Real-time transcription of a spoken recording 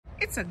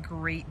It's a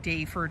great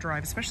day for a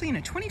drive, especially in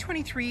a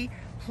 2023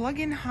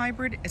 plug-in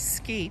hybrid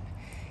Escape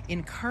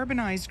in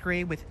carbonized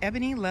gray with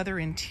ebony leather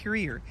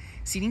interior,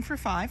 seating for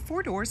 5,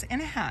 4 doors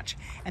and a hatch.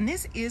 And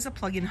this is a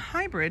plug-in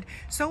hybrid,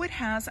 so it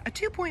has a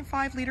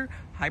 2.5 liter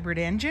hybrid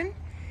engine,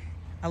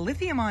 a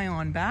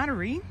lithium-ion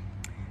battery,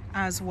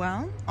 as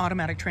well,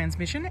 automatic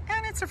transmission,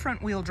 and it's a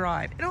front wheel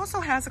drive. It also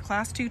has a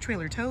class 2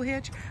 trailer tow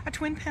hitch, a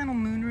twin panel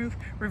moonroof,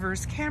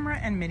 reverse camera,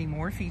 and many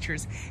more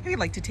features. If you'd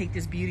like to take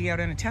this beauty out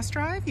on a test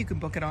drive, you can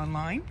book it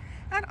online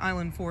at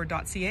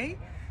islandford.ca.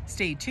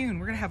 Stay tuned,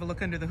 we're gonna have a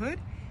look under the hood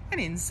and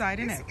inside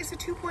and out. This is a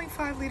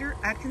 2.5 liter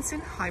Atkinson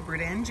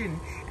hybrid engine,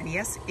 and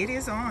yes, it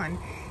is on.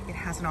 It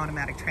has an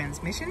automatic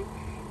transmission,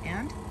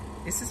 and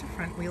this is a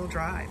front wheel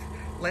drive.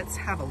 Let's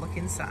have a look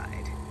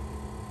inside.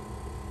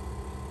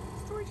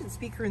 And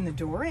speaker in the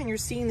door, and you're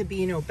seeing the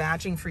B&O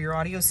badging for your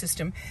audio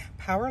system,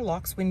 power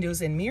locks,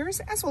 windows and mirrors,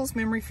 as well as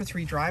memory for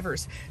 3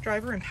 drivers.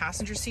 Driver and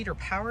passenger seat are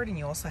powered, and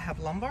you also have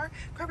lumbar,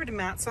 carpeted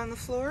mats on the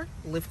floor,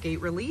 lift gate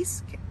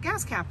release,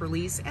 gas cap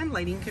release, and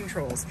lighting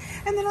controls.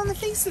 And then on the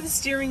face of the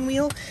steering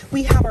wheel,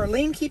 we have our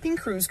lane keeping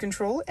cruise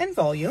control and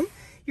volume,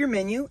 your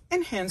menu,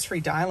 and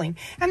hands-free dialing.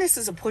 And this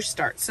is a push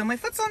start. So my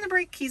foot's on the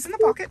brake, keys in the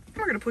pocket, and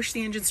we're gonna push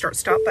the engine start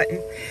stop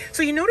button.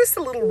 So you notice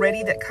the little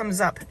ready that comes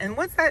up, and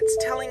what that's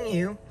telling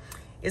you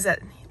is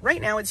that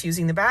right now it's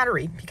using the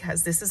battery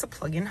because this is a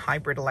plug-in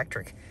hybrid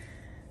electric.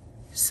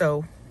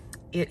 So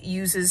it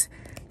uses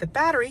the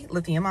battery,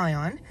 lithium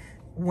ion,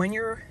 when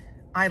you're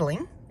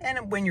idling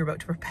and when you're about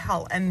to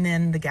propel, and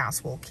then the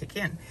gas will kick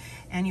in.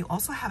 And you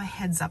also have a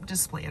heads-up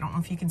display. I don't know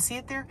if you can see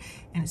it there,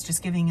 and it's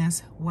just giving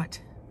us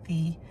what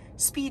the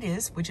speed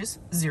is, which is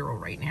 0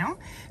 right now.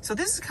 So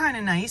this is kind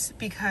of nice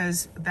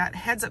because that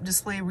heads-up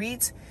display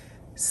reads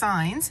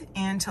signs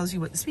and tells you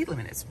what the speed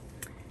limit is,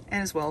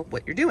 and as well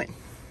what you're doing.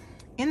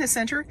 In the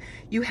center,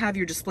 you have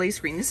your display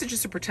screen. This is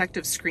just a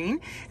protective screen,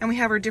 and we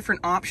have our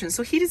different options.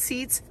 So heated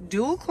seats,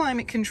 dual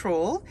climate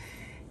control,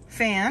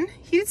 fan,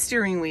 heated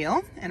steering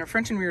wheel, and a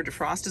front and rear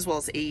defrost, as well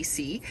as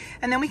AC.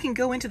 And then we can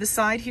go into the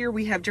side here.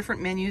 We have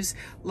different menus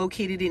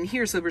located in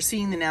here. So we're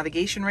seeing the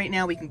navigation right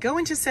now. We can go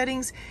into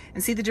settings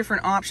and see the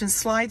different options,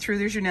 slide through.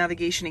 There's your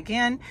navigation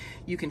again.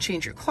 You can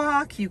change your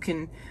clock. You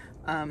can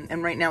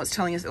and right now it's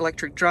telling us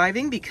electric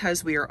driving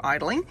because we are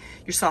idling,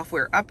 your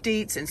software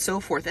updates and so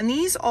forth. And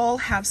these all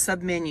have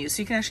sub-menus,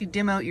 so you can actually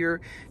dim out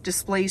your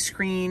display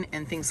screen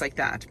and things like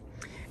that.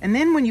 And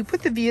then when you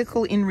put the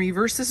vehicle in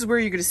reverse, this is where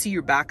you're going to see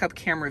your backup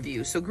camera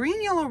view. So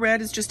green, yellow, red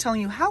is just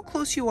telling you how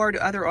close you are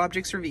to other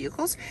objects or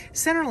vehicles.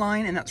 Center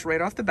line, and that's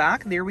right off the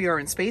back. There we are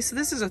in space. So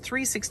this is a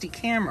 360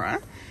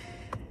 camera.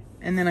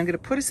 And then I'm going to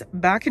put us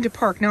back into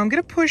park. Now I'm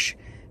going to push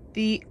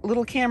the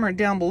little camera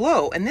down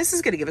below, and this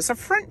is going to give us a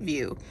front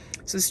view.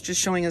 So this is just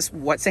showing us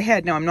what's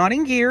ahead. Now I'm not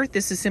in gear.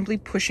 This is simply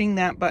pushing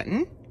that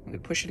button. I'm going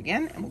to push it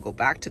again, and we'll go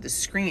back to the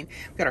screen.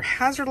 We've got our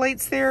hazard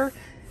lights there,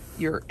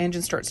 your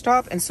engine start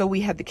stop, and so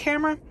we had the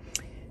camera,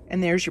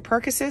 and there's your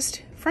park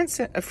assist, front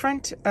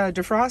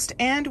defrost,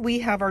 and we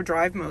have our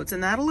drive modes,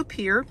 and that'll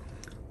appear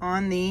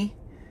on the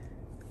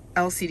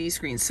LCD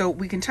screen. So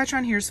we can touch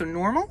on here. So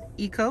normal,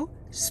 eco,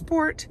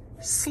 sport,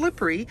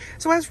 slippery.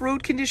 So as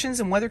road conditions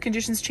and weather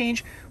conditions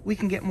change, we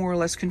can get more or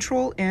less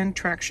control and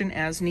traction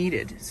as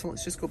needed. So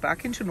let's just go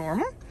back into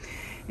normal.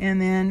 And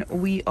then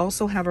we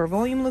also have our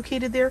volume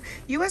located there,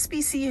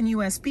 USB-C and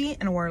USB,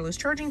 and a wireless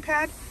charging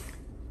pad.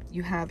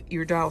 You have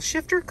your dial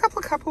shifter, a couple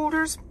of cup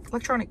holders,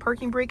 electronic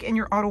parking brake, and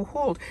your auto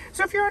hold.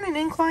 So if you're on an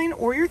incline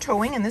or you're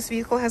towing, and this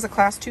vehicle has a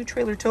class 2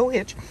 trailer tow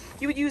hitch,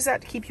 you would use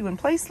that to keep you in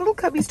place. Little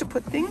cubbies to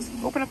put things,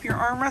 open up your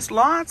armrest,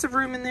 lots of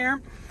room in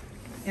there.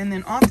 And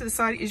then off to the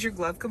side is your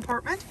glove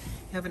compartment.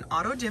 You have an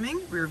auto dimming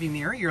rear view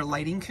mirror, your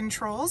lighting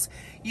controls.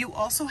 You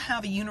also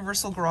have a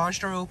universal garage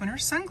door opener,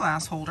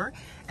 sunglass holder,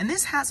 and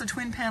this has a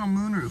twin panel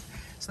moonroof.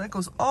 So that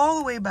goes all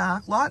the way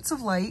back, lots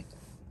of light,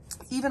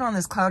 even on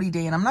this cloudy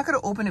day. And I'm not going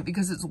to open it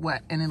because it's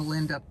wet and it'll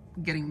end up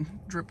getting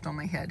dripped on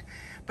my head.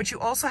 But you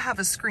also have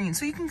a screen,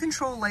 so you can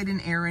control light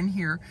and air in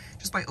here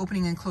just by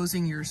opening and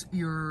closing your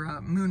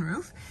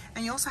moonroof.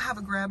 And you also have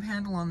a grab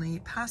handle on the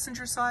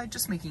passenger side,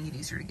 just making it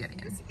easier to get in.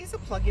 This is a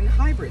plug-in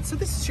hybrid, so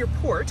this is your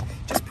port.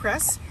 Just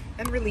press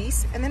and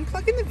release, and then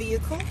plug in the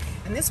vehicle,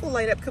 and this will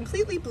light up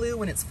completely blue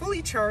when it's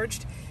fully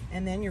charged.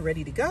 And then you're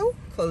ready to go.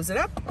 Close it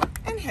up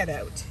and head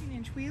out.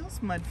 18-inch wheels,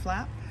 mud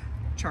flap,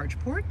 charge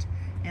port,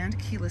 and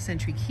keyless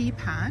entry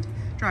keypad.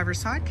 Driver's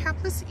side,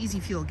 capless, easy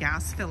fuel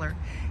gas filler.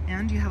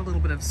 And you have a little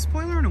bit of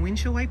spoiler and a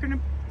windshield wiper.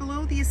 And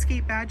below the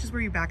Escape badge is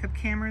where your backup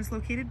camera is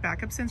located,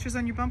 backup sensors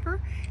on your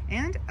bumper,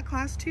 and a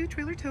class 2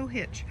 trailer tow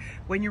hitch.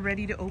 When you're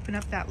ready to open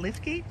up that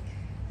lift gate,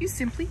 you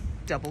simply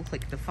double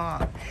click the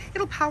fob.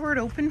 It'll power it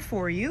open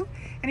for you.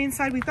 And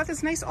inside we've got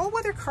this nice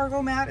all-weather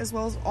cargo mat, as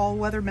well as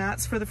all-weather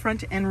mats for the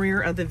front and rear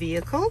of the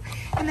vehicle.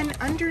 And then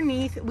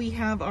underneath we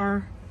have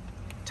our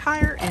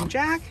tire and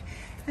jack.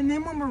 And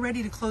then when we're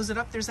ready to close it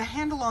up, there's a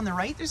handle on the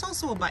right. There's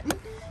also a button.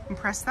 You can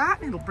press that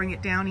and it'll bring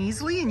it down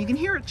easily, and you can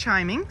hear it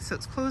chiming, so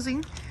it's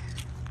closing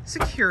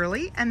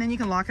securely. And then you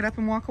can lock it up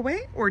and walk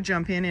away, or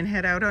jump in and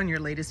head out on your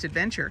latest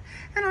adventure.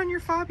 And on your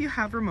fob, you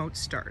have remote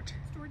start.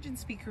 Emergent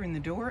speaker in the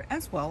door,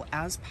 as well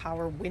as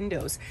power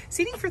windows.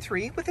 Seating for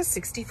 3 with a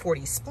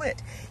 60-40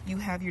 split. You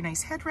have your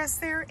nice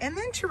headrest there, and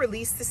then to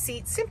release the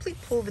seat, simply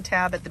pull the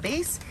tab at the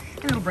base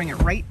and it'll bring it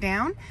right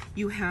down.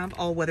 You have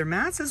all-weather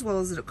mats as well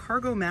as a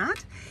cargo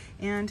mat,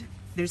 and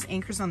there's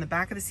anchors on the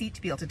back of the seat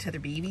to be able to tether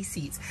baby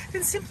seats.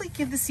 Then simply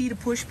give the seat a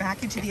push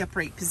back into the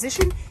upright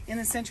position. In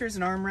the center is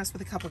an armrest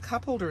with a couple of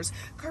cup holders,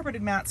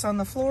 carpeted mats on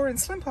the floor, and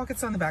slim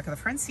pockets on the back of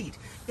the front seat.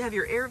 You have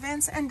your air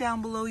vents, and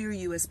down below your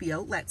USB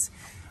outlets.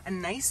 A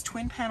nice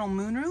twin panel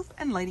moonroof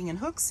and lighting and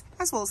hooks,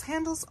 as well as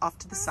handles off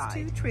to the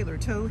side. Trailer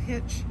tow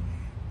hitch,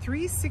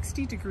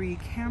 360-degree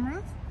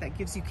camera that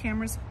gives you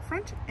cameras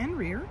front and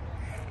rear,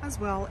 as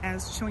well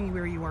as showing you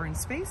where you are in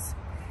space.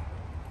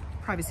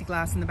 Privacy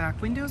glass in the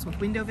back windows with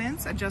window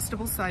vents,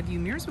 adjustable side view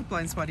mirrors with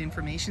blind spot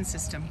information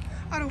system,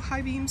 auto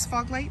high beams,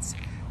 fog lights,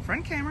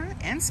 front camera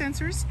and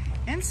sensors,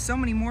 and so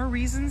many more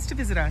reasons to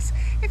visit us.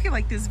 If you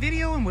like this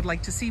video and would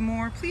like to see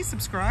more, please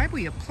subscribe.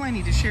 We have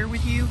plenty to share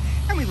with you,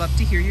 and we love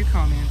to hear your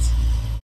comments.